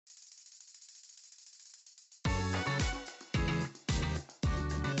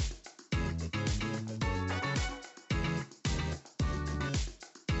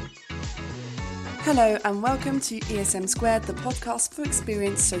Hello and welcome to ESM Squared, the podcast for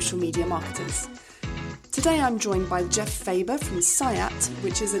experienced social media marketers. Today I'm joined by Geoff Faber from Syatt,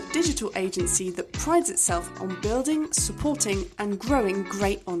 which is a digital agency that prides itself on building, supporting and growing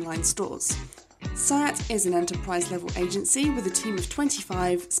great online stores. Syatt is an enterprise-level agency with a team of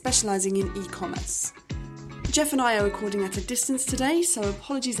 25 specialising in e-commerce. Geoff and I are recording at a distance today, so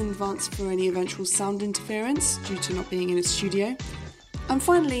apologies in advance for any eventual sound interference due to not being in a studio. And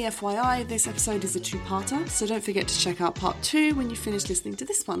finally, FYI, this episode is a two-parter, so don't forget to check out part 2 when you finish listening to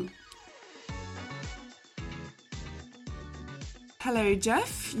this one. Hello,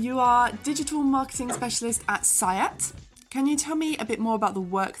 Geoff. You are Digital Marketing Specialist at Syatt. Can you tell me a bit more about the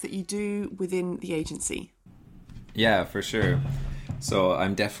work that you do within the agency? Yeah, for sure. So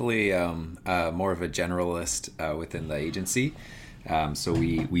I'm definitely more of a generalist within the agency. So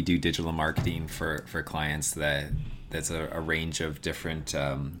we do digital marketing for clients that's a range of different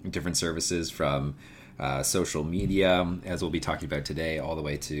services from social media, as we'll be talking about today, all the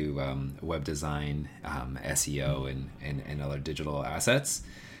way to web design, SEO, and other digital assets.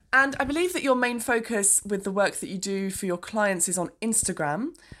 And I believe that your main focus with the work that you do for your clients is on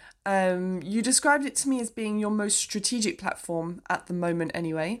Instagram. You described it to me as being your most strategic platform at the moment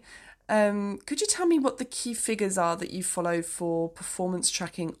anyway. Could you tell me what the key figures are that you follow for performance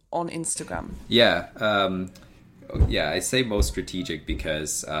tracking on Instagram? Yeah, I say most strategic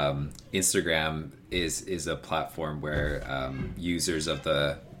because Instagram is a platform where users of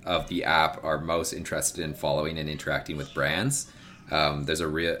the app are most interested in following and interacting with brands. There's a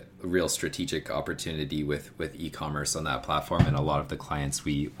real strategic opportunity with e-commerce on that platform, and a lot of the clients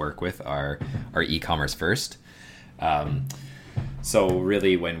we work with are e-commerce first. So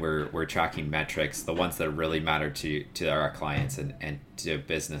really, when we're tracking metrics, the ones that really matter to our clients and to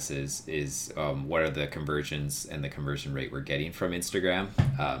businesses is what are the conversions and the conversion rate we're getting from Instagram.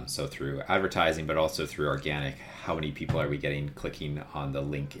 So through advertising, but also through organic, how many people are we getting clicking on the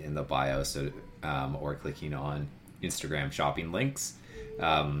link in the bio, or clicking on Instagram shopping links.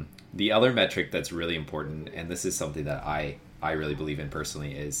 The other metric that's really important, and this is something that I really believe in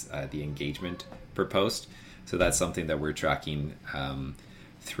personally, is the engagement per post. So that's something that we're tracking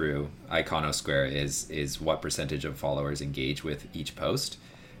through Iconosquare is what percentage of followers engage with each post.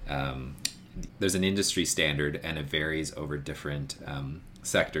 There's an industry standard, and it varies over different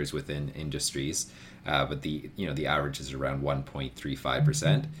sectors within industries, but the average is around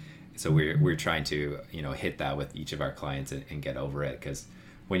 1.35%. So we're trying to hit that with each of our clients and get over it, because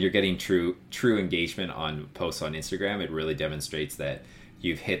when you're getting true engagement on posts on Instagram, it really demonstrates that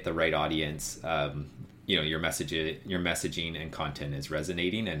you've hit the right audience. Your messaging and content is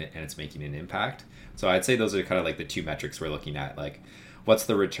resonating and it's making an impact. So I'd say those are kind of like the two metrics we're looking at. Like, what's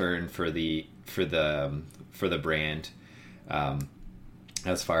the return for the brand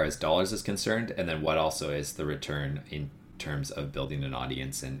as far as dollars is concerned, and then what also is the return in terms of building an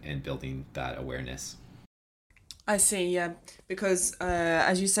audience and building that awareness. I see, yeah, because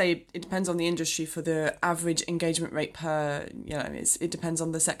as you say, it depends on the industry for the average engagement rate per, it depends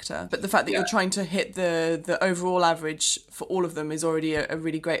on the sector. But the fact that you're trying to hit the overall average for all of them is already a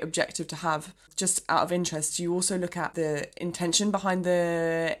really great objective to have. Just out of interest, do you also look at the intention behind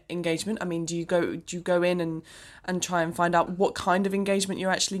the engagement? I mean, do you go in and try and find out what kind of engagement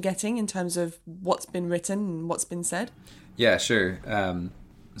you're actually getting in terms of what's been written and what's been said? Yeah, sure.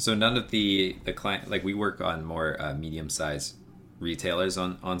 So none of the client, like, we work on more medium-sized retailers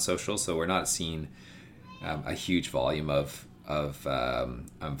on social, so we're not seeing a huge volume of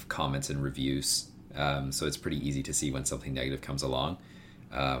comments and reviews. So it's pretty easy to see when something negative comes along.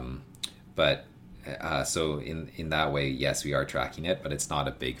 So in that way, yes, we are tracking it, but it's not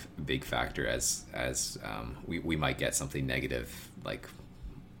a big factor as we might get something negative like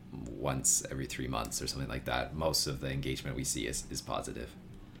once every 3 months or something like that. Most of the engagement we see is positive.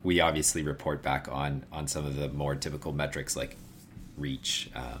 We obviously report back on some of the more typical metrics like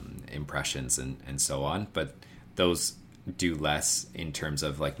reach, impressions, and so on, but those do less in terms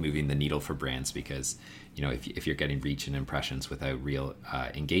of like moving the needle for brands, because if you're getting reach and impressions without real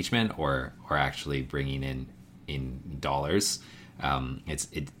engagement or actually bringing in dollars,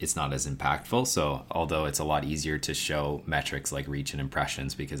 it's not as impactful. So although it's a lot easier to show metrics like reach and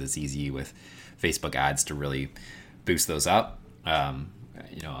impressions because it's easy with Facebook ads to really boost those up,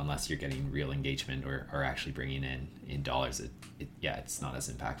 unless you're getting real engagement or actually bringing in dollars, it's not as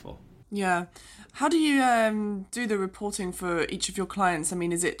impactful. Yeah. How do you do the reporting for each of your clients? I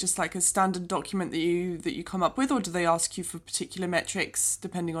mean, is it just like a standard document that you come up with, or do they ask you for particular metrics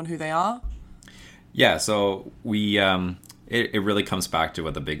depending on who they are? Yeah, so we it really comes back to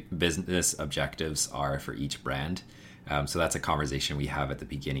what the big business objectives are for each brand. So that's a conversation we have at the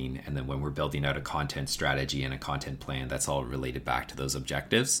beginning. And then when we're building out a content strategy and a content plan, that's all related back to those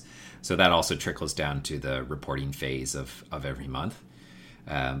objectives. So that also trickles down to the reporting phase of every month.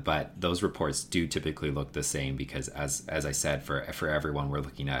 But those reports do typically look the same because as I said, for everyone, we're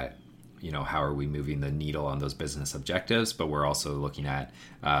looking at, how are we moving the needle on those business objectives, but we're also looking at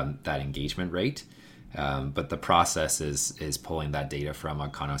that engagement rate. But the process is pulling that data from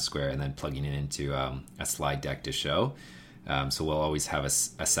Square and then plugging it into a slide deck to show. So we'll always have a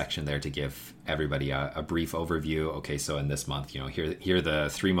section there to give everybody a brief overview. Okay, so in this month, here are the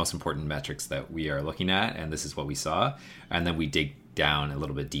 3 most important metrics that we are looking at, and this is what we saw. And then we dig down a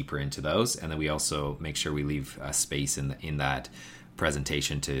little bit deeper into those, and then we also make sure we leave a space in that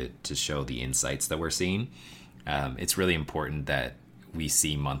presentation to show the insights that we're seeing. It's really important that we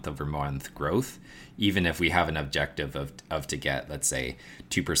see month over month growth, even if we have an objective of to get, let's say,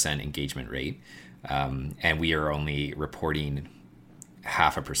 2% engagement rate, and we are only reporting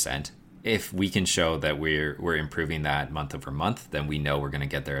 0.5%. If we can show that we're improving that month over month, then we know we're going to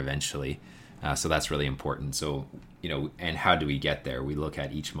get there eventually. So that's really important. So, and how do we get there? We look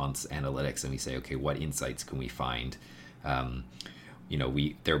at each month's analytics and we say, okay, what insights can we find?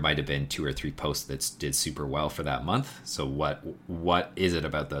 There might have been 2 or 3 posts that did super well for that month. So what is it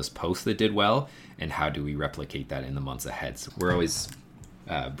about those posts that did well, and how do we replicate that in the months ahead? So we're always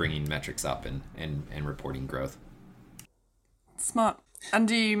bringing metrics up and reporting growth. Smart. And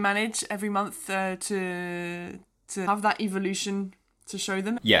do you manage every month to have that evolution to show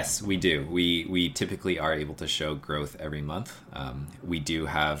them? Yes, we do. We typically are able to show growth every month. We do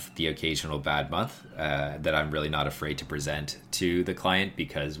have the occasional bad month that I'm really not afraid to present to the client,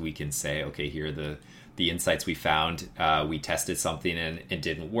 because we can say, okay, here are the insights we found. We tested something and it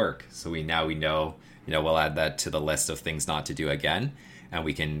didn't work. So we know, we'll add that to the list of things not to do again. And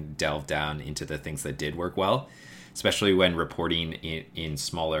we can delve down into the things that did work well, especially when reporting in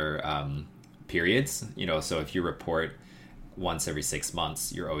smaller periods. So if you report once every 6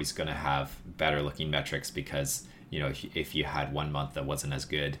 months, you're always going to have better looking metrics, because if you had 1 month that wasn't as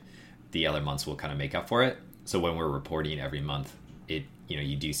good, the other months will kind of make up for it. So when we're reporting every month,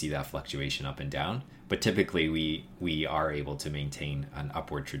 you do see that fluctuation up and down, but typically we are able to maintain an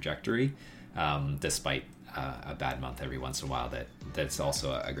upward trajectory despite a bad month every once in a while. That's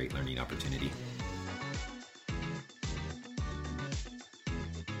also a great learning opportunity.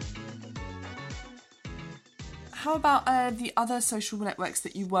 How about the other social networks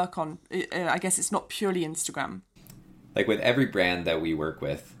that you work on? I guess it's not purely Instagram. Like with every brand that we work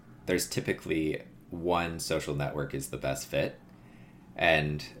with, there's typically one social network is the best fit.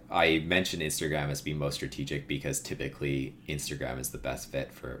 And I mentioned Instagram as being most strategic because typically Instagram is the best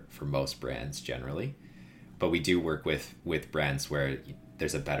fit for most brands generally. But we do work with brands where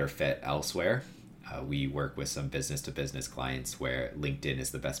there's a better fit elsewhere. We work with some business-to-business clients where LinkedIn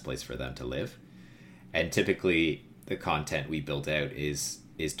is the best place for them to live. And typically the content we build out is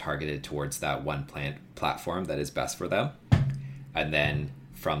targeted towards that one platform that is best for them. And then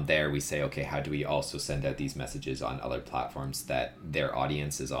from there we say, okay, how do we also send out these messages on other platforms that their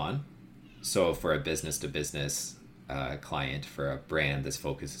audience is on? So for a business to business client, for a brand that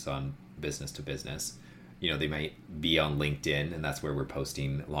focuses on business to business, they might be on LinkedIn, and that's where we're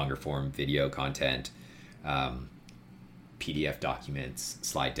posting longer form video content, PDF documents,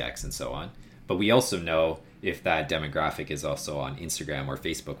 slide decks, and so on. But we also know if that demographic is also on Instagram or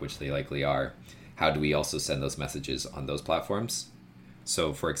Facebook, which they likely are, how do we also send those messages on those platforms?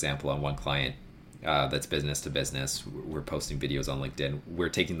 So for example, on one client that's business to business, we're posting videos on LinkedIn. We're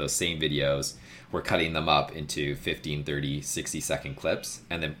taking those same videos, we're cutting them up into 15, 30, 60-second clips,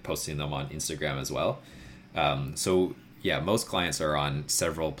 and then posting them on Instagram as well. So yeah, most clients are on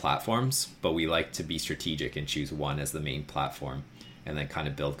several platforms, but we like to be strategic and choose one as the main platform, and then kind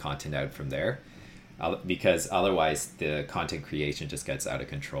of build content out from there, because otherwise the content creation just gets out of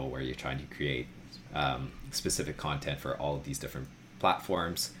control, where you're trying to create specific content for all of these different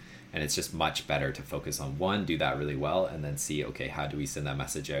platforms, and it's just much better to focus on one, do that really well, and then see, okay, how do we send that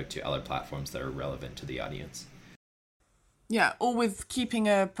message out to other platforms that are relevant to the audience? Yeah, all with keeping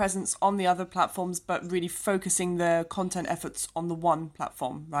a presence on the other platforms, but really focusing the content efforts on the one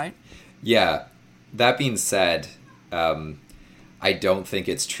platform, right? Yeah. That being said, I don't think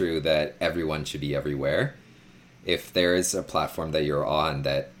it's true that everyone should be everywhere. If there is a platform that you're on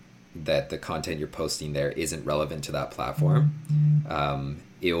that the content you're posting there isn't relevant to that platform,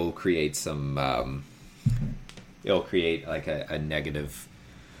 it will create like a negative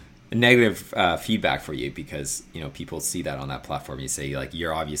feedback for you, because people see that on that platform. You say, like,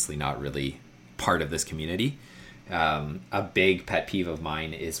 you're obviously not really part of this community. A big pet peeve of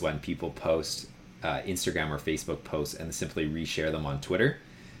mine is when people post Instagram or Facebook posts and simply reshare them on Twitter,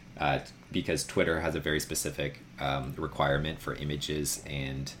 because Twitter has a very specific requirement for images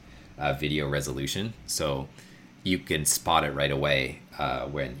and video resolution. So you can spot it right away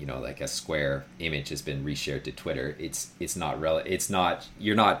when, you know, like a square image has been reshared to Twitter. It's not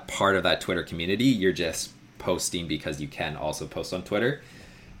you're not part of that Twitter community. You're just posting because you can also post on Twitter.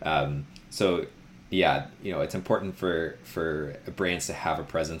 So yeah, you know, it's important for brands to have a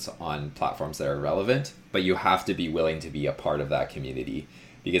presence on platforms that are relevant, but you have to be willing to be a part of that community,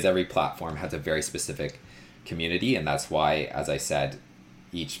 because every platform has a very specific community. And that's why, as I said,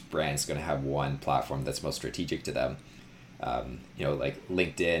 each brand's going to have one platform that's most strategic to them. You know, like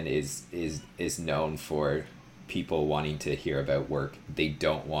LinkedIn is known for people wanting to hear about work. They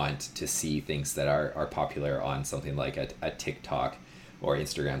don't want to see things that are popular on something like a TikTok or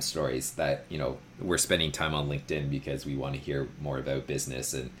Instagram stories. That, you know, we're spending time on LinkedIn because we want to hear more about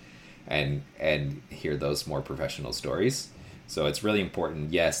business and hear those more professional stories. So it's really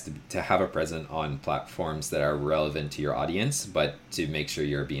important, yes, to have a presence on platforms that are relevant to your audience, but to make sure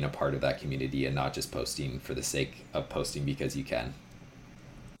you're being a part of that community and not just posting for the sake of posting because you can.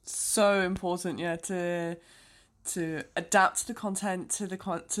 So important, yeah, to adapt the content to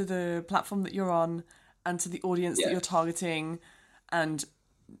the platform that you're on and to the audience that you're targeting. And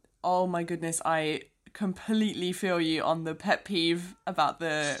oh my goodness, I completely feel you on the pet peeve about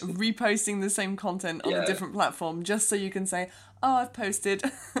the reposting the same content on a different platform just so you can say, oh, I've posted.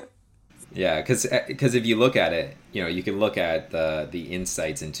 Yeah, because if you look at it, you know, you can look at the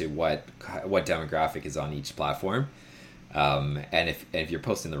insights into what demographic is on each platform, and if you're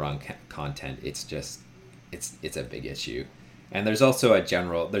posting the wrong content, it's a big issue. And there's also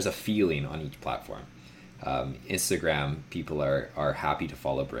there's a feeling on each platform. Instagram, people are happy to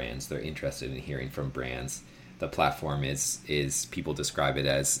follow brands. They're interested in hearing from brands. The platform is people describe it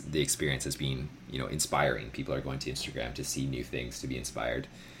as the experience as being, you know, inspiring. People are going to Instagram to see new things, to be inspired.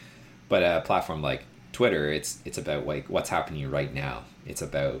 But a platform like Twitter, it's about like what's happening right now. It's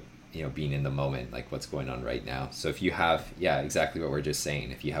about, you know, being in the moment, like what's going on right now. So if you have, exactly what we're just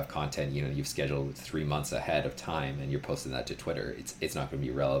saying, if you have content, you know, you've scheduled 3 months ahead of time and you're posting that to Twitter, it's not going to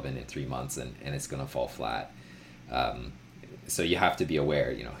be relevant in 3 months and it's going to fall flat. So you have to be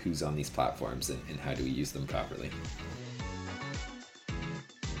aware, you know, who's on these platforms and how do we use them properly.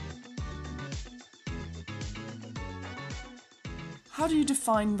 How do you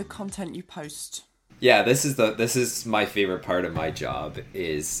define the content you post? Yeah, this is my favorite part of my job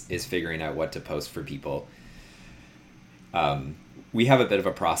is figuring out what to post for people. We have a bit of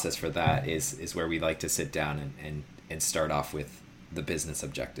a process for that is where we like to sit down and start off with the business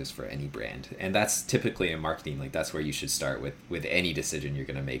objectives for any brand. And that's typically in marketing, like that's where you should start with any decision you're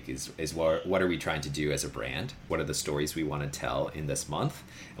going to make is what are we trying to do as a brand? What are the stories we want to tell in this month?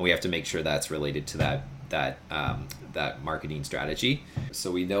 And we have to make sure that's related to that marketing strategy,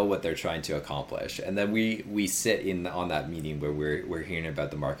 so we know what they're trying to accomplish. And then we sit in on that meeting where we're hearing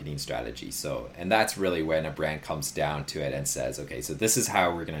about the marketing strategy. So, and that's really when a brand comes down to it and says, okay, so this is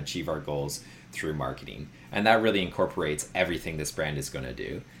how we're going to achieve our goals through marketing. And that really incorporates everything this brand is going to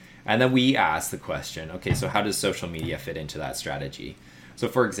do. And then we ask the question, okay, so how does social media fit into that strategy? So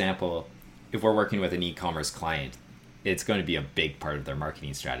for example, if we're working with an e-commerce client, it's going to be a big part of their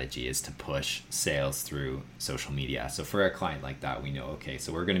marketing strategy is to push sales through social media. So for a client like that, we know, okay,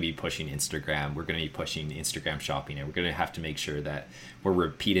 so we're going to be pushing Instagram, we're going to be pushing Instagram shopping, and we're going to have to make sure that we're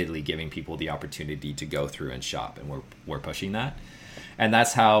repeatedly giving people the opportunity to go through and shop, and we're pushing that. And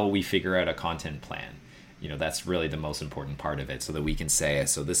that's how we figure out a content plan. You know, that's really the most important part of it, so that we can say,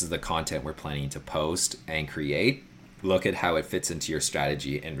 so this is the content we're planning to post and create. Look at how it fits into your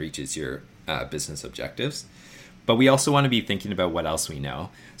strategy and reaches your business objectives. But we also want to be thinking about what else we know.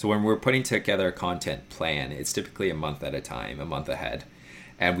 So when we're putting together a content plan, it's typically a month at a time, a month ahead.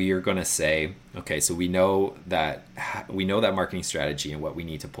 And we are going to say, okay, so we know that marketing strategy and what we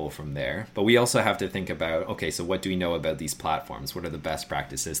need to pull from there. But we also have to think about, okay, so what do we know about these platforms? What are the best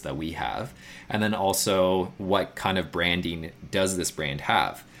practices that we have? And then also, what kind of branding does this brand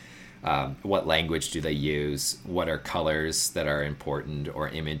have? What language do they use? What are colors that are important, or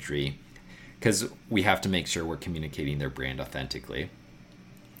imagery? Because we have to make sure we're communicating their brand authentically.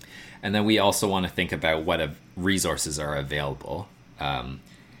 And then we also want to think about what resources are available.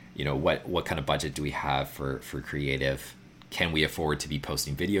 You know, what kind of budget do we have for creative? Can we afford to be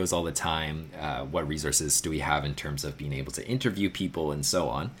posting videos all the time? What resources do we have in terms of being able to interview people and so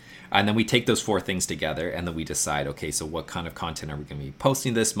on? And then we take those 4 things together and then we decide, okay, so what kind of content are we going to be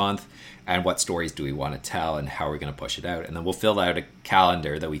posting this month? And what stories do we want to tell, and how are we going to push it out? And then we'll fill out a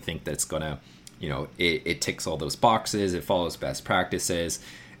calendar that we think that's going to, you know, it ticks all those boxes, it follows best practices,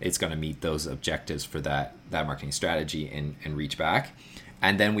 it's going to meet those objectives for that marketing strategy and reach back.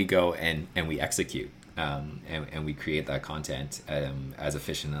 And then we go and we execute, and we create that content as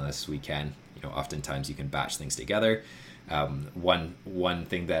efficient as we can. Oftentimes you can batch things together. One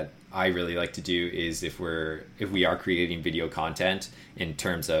thing that I really like to do is if we are creating video content in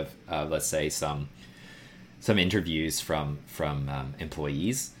terms of let's say some interviews from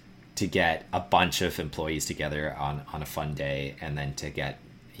employees, to get a bunch of employees together on a fun day, and then to get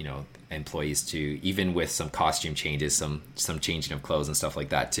employees to, even with some costume changes, some changing of clothes and stuff like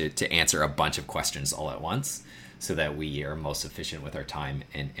that, to answer a bunch of questions all at once, so that we are most efficient with our time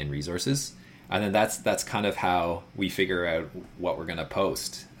and resources. And then that's kind of how we figure out what we're going to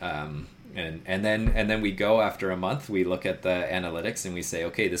post. And then we go, after a month, we look at the analytics and we say,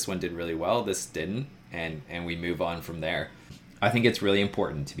 okay, this one did really well, this didn't, and we move on from there. I think it's really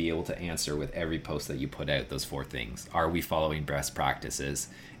important to be able to answer with every post that you put out those 4 things. Are we following best practices?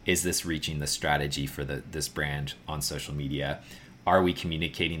 Is this reaching the strategy for this brand on social media? Are we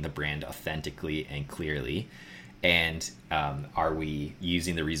communicating the brand authentically and clearly? And are we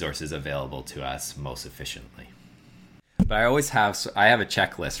using the resources available to us most efficiently? But I have a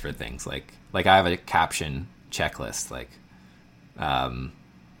checklist for things like I have a caption checklist,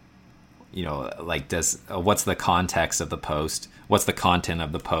 what's the context of the post? What's the content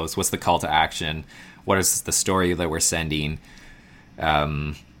of the post? What's the call to action? What is the story that we're sending?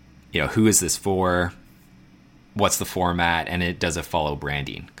 Who is this for? What's the format? And does it follow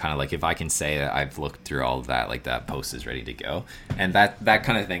branding? Kind of like, if I can say that I've looked through all of that, like that post is ready to go. And that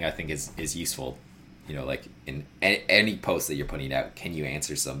kind of thing I think is useful. Like in any post that you're putting out, can you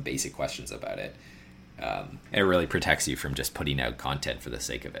answer some basic questions about it? It really protects you from just putting out content for the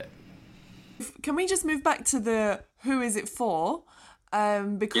sake of it. Can we just move back to the who is it for?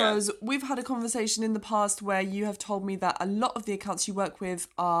 Because we've had a conversation in the past where you have told me that a lot of the accounts you work with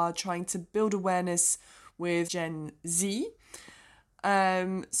are trying to build awareness with Gen Z.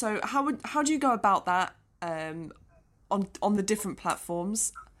 So how do you go about that on the different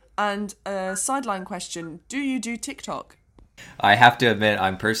platforms? And a sideline question, do you do TikTok? I have to admit,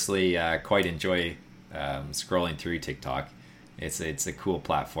 I'm personally quite enjoy scrolling through TikTok. It's a cool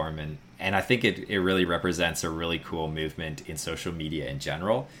platform, and I think it really represents a really cool movement in social media in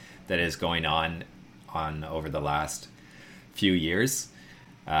general that is going on over the last few years.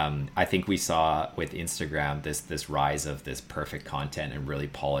 I think we saw with Instagram this rise of this perfect content and really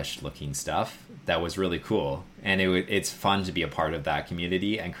polished looking stuff that was really cool, and it's fun to be a part of that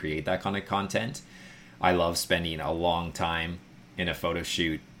community and create that kind of content. I love spending a long time in a photo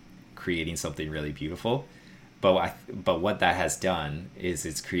shoot creating something really beautiful. But what that has done is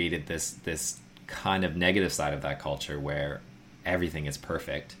it's created this kind of negative side of that culture where everything is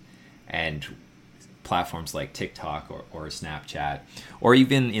perfect, and platforms like TikTok or Snapchat or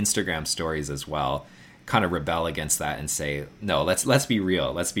even Instagram stories as well kind of rebel against that and say, no, let's be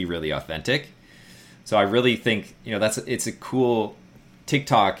real, let's be really authentic. So I really think it's a cool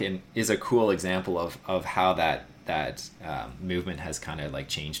TikTok and is a cool example of how that movement has kind of like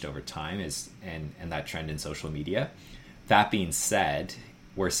changed over time and that trend in social media. That being said,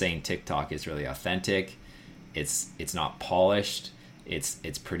 we're saying TikTok is really authentic. It's not polished.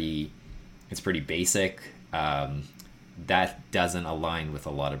 It's pretty basic. That doesn't align with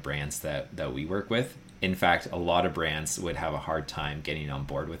a lot of brands that we work with. In fact, a lot of brands would have a hard time getting on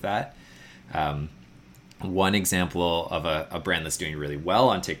board with that. One example of a brand that's doing really well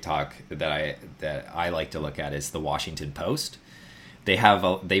on TikTok that I like to look at is the Washington Post.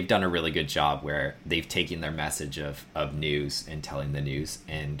 They've done a really good job where they've taken their message of news and telling the news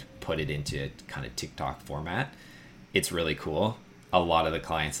and put it into kind of TikTok format. It's really cool. A lot of the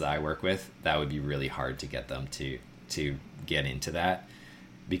clients that I work with, that would be really hard to get them to get into that,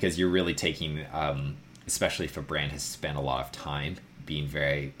 because you're really taking, especially if a brand has spent a lot of time being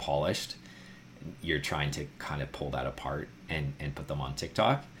very polished, you're trying to kind of pull that apart and put them on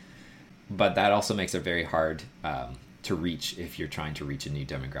TikTok. But that also makes it very hard to reach if you're trying to reach a new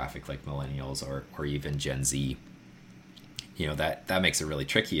demographic like millennials or even Gen Z. That makes it really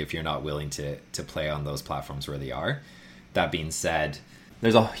tricky if you're not willing to play on those platforms where they are. That being said,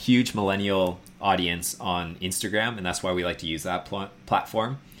 there's a huge millennial audience on Instagram, and that's why we like to use that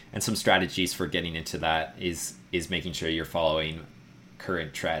platform. And some strategies for getting into that is making sure you're following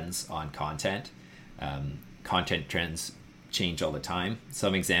current trends on content. Content trends change all the time.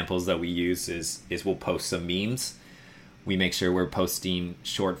 Some examples that we use is we'll post some memes. We make sure we're posting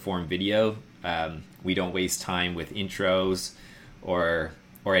short form video. We don't waste time with intros or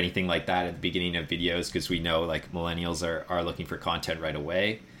anything like that at the beginning of videos, because we know like millennials are looking for content right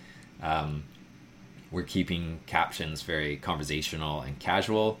away. we're keeping captions very conversational and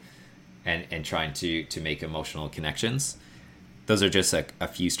casual, and trying to make emotional connections. Those are just a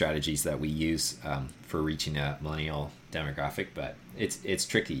few strategies that we use for reaching a millennial demographic, but it's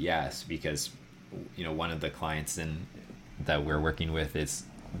tricky, yes, because one of the clients that we're working with is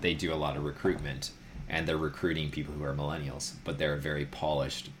they do a lot of recruitment, and they're recruiting people who are millennials, but they're a very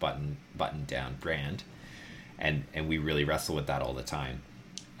polished button down brand, and we really wrestle with that all the time.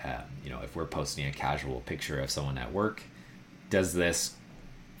 If we're posting a casual picture of someone at work, does this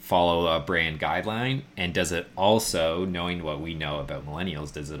follow a brand guideline, and does it also, knowing what we know about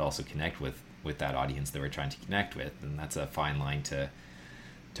millennials, does it also connect with that audience that we're trying to connect with? And that's a fine line to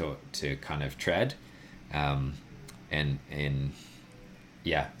kind of tread. So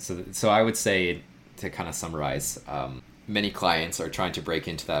I would say, to kind of summarize, many clients are trying to break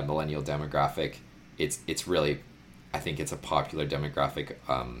into that millennial demographic. It's really, I think it's a popular demographic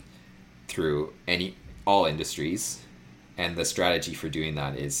through all industries, and the strategy for doing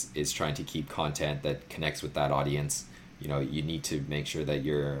that is trying to keep content that connects with that audience. You need to make sure that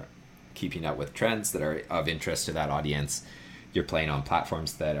you're keeping up with trends that are of interest to that audience. You're playing on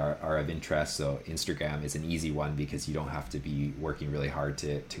platforms that are of interest. So Instagram is an easy one, because you don't have to be working really hard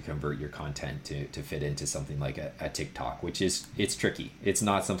to convert your content to fit into something like a TikTok, it's tricky. It's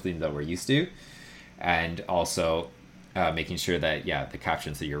not something that we're used to. And also making sure that, the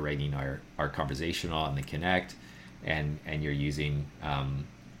captions that you're writing are conversational and they connect, and you're using,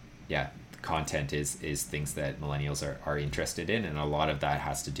 the content is things that millennials are interested in. And a lot of that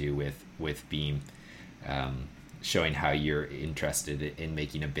has to do with being, showing how you're interested in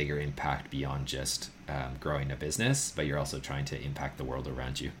making a bigger impact beyond just growing a business, but you're also trying to impact the world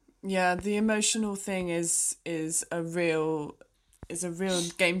around you. Yeah, the emotional thing is a real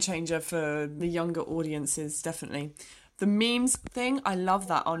game changer for the younger audiences, definitely. The memes thing, I love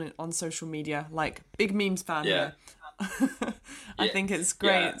that on social media. Like, big memes fan here. I think it's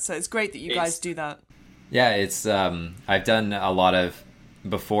great. Yeah. So it's great that you guys do that. Yeah, it's I've done a lot of,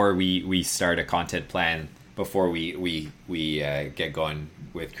 before we start a content plan, before we get going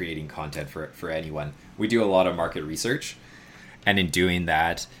with creating content for anyone, we do a lot of market research. And in doing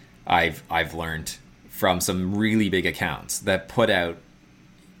that, I've learned from some really big accounts that put out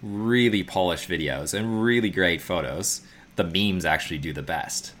really polished videos and really great photos, the memes actually do the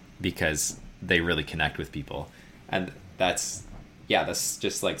best, because they really connect with people. And that's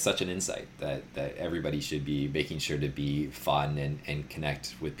just like such an insight that everybody should be making sure to be fun and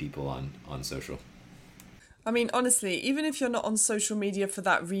connect with people on social. I mean, honestly, even if you're not on social media for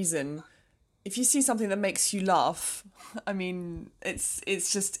that reason, if you see something that makes you laugh, I mean, it's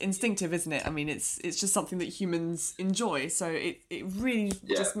just instinctive, isn't it? I mean, it's just something that humans enjoy. So it really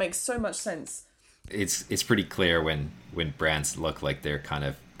just makes so much sense. It's pretty clear when brands look like they're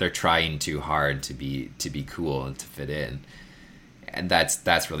trying too hard to be cool and to fit in, and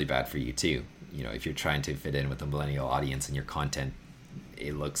that's really bad for you too. If you're trying to fit in with the millennial audience and your content,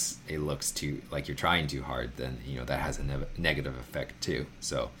 it looks too like you're trying too hard, then that has a negative effect too.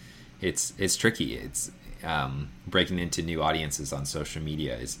 So it's tricky. It's breaking into new audiences on social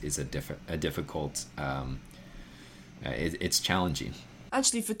media is a difficult. It's challenging.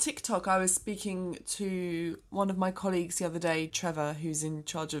 Actually, for TikTok, I was speaking to one of my colleagues the other day, Trevor, who's in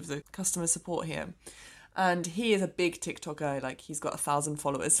charge of the customer support here. And he is a big TikToker, like he's got 1,000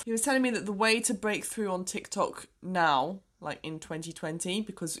 followers. He was telling me that the way to break through on TikTok now, like in 2020,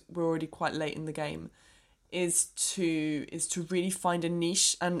 because we're already quite late in the game, is to really find a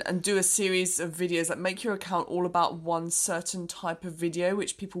niche and do a series of videos, like make your account all about one certain type of video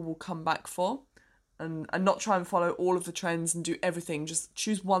which people will come back for, and not try and follow all of the trends and do everything. Just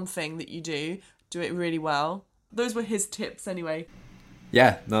choose one thing that you do it really well. Those were his tips anyway.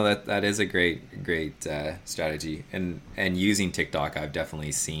 Yeah, no, that is a great strategy, and using TikTok, I've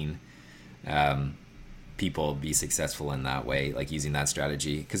definitely seen people be successful in that way, like using that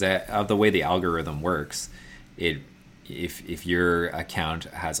strategy, because of the way the algorithm works. If your account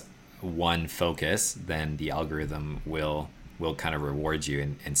has one focus, then the algorithm will kind of reward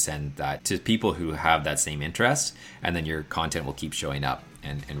you and send that to people who have that same interest, and then your content will keep showing up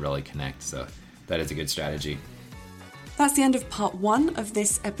and really connect. So that is a good strategy. That's the end of part 1 of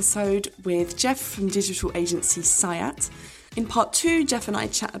this episode with Geoff from digital agency Syatt. In part 2, Geoff and I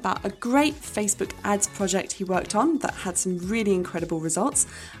chat about a great Facebook ads project he worked on that had some really incredible results,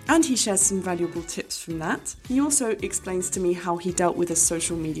 and he shares some valuable tips from that. He also explains to me how he dealt with a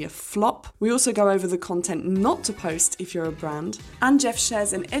social media flop. We also go over the content not to post if you're a brand, and Geoff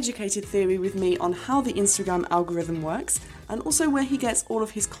shares an educated theory with me on how the Instagram algorithm works, and also where he gets all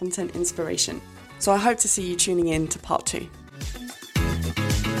of his content inspiration. So I hope to see you tuning in to part 2.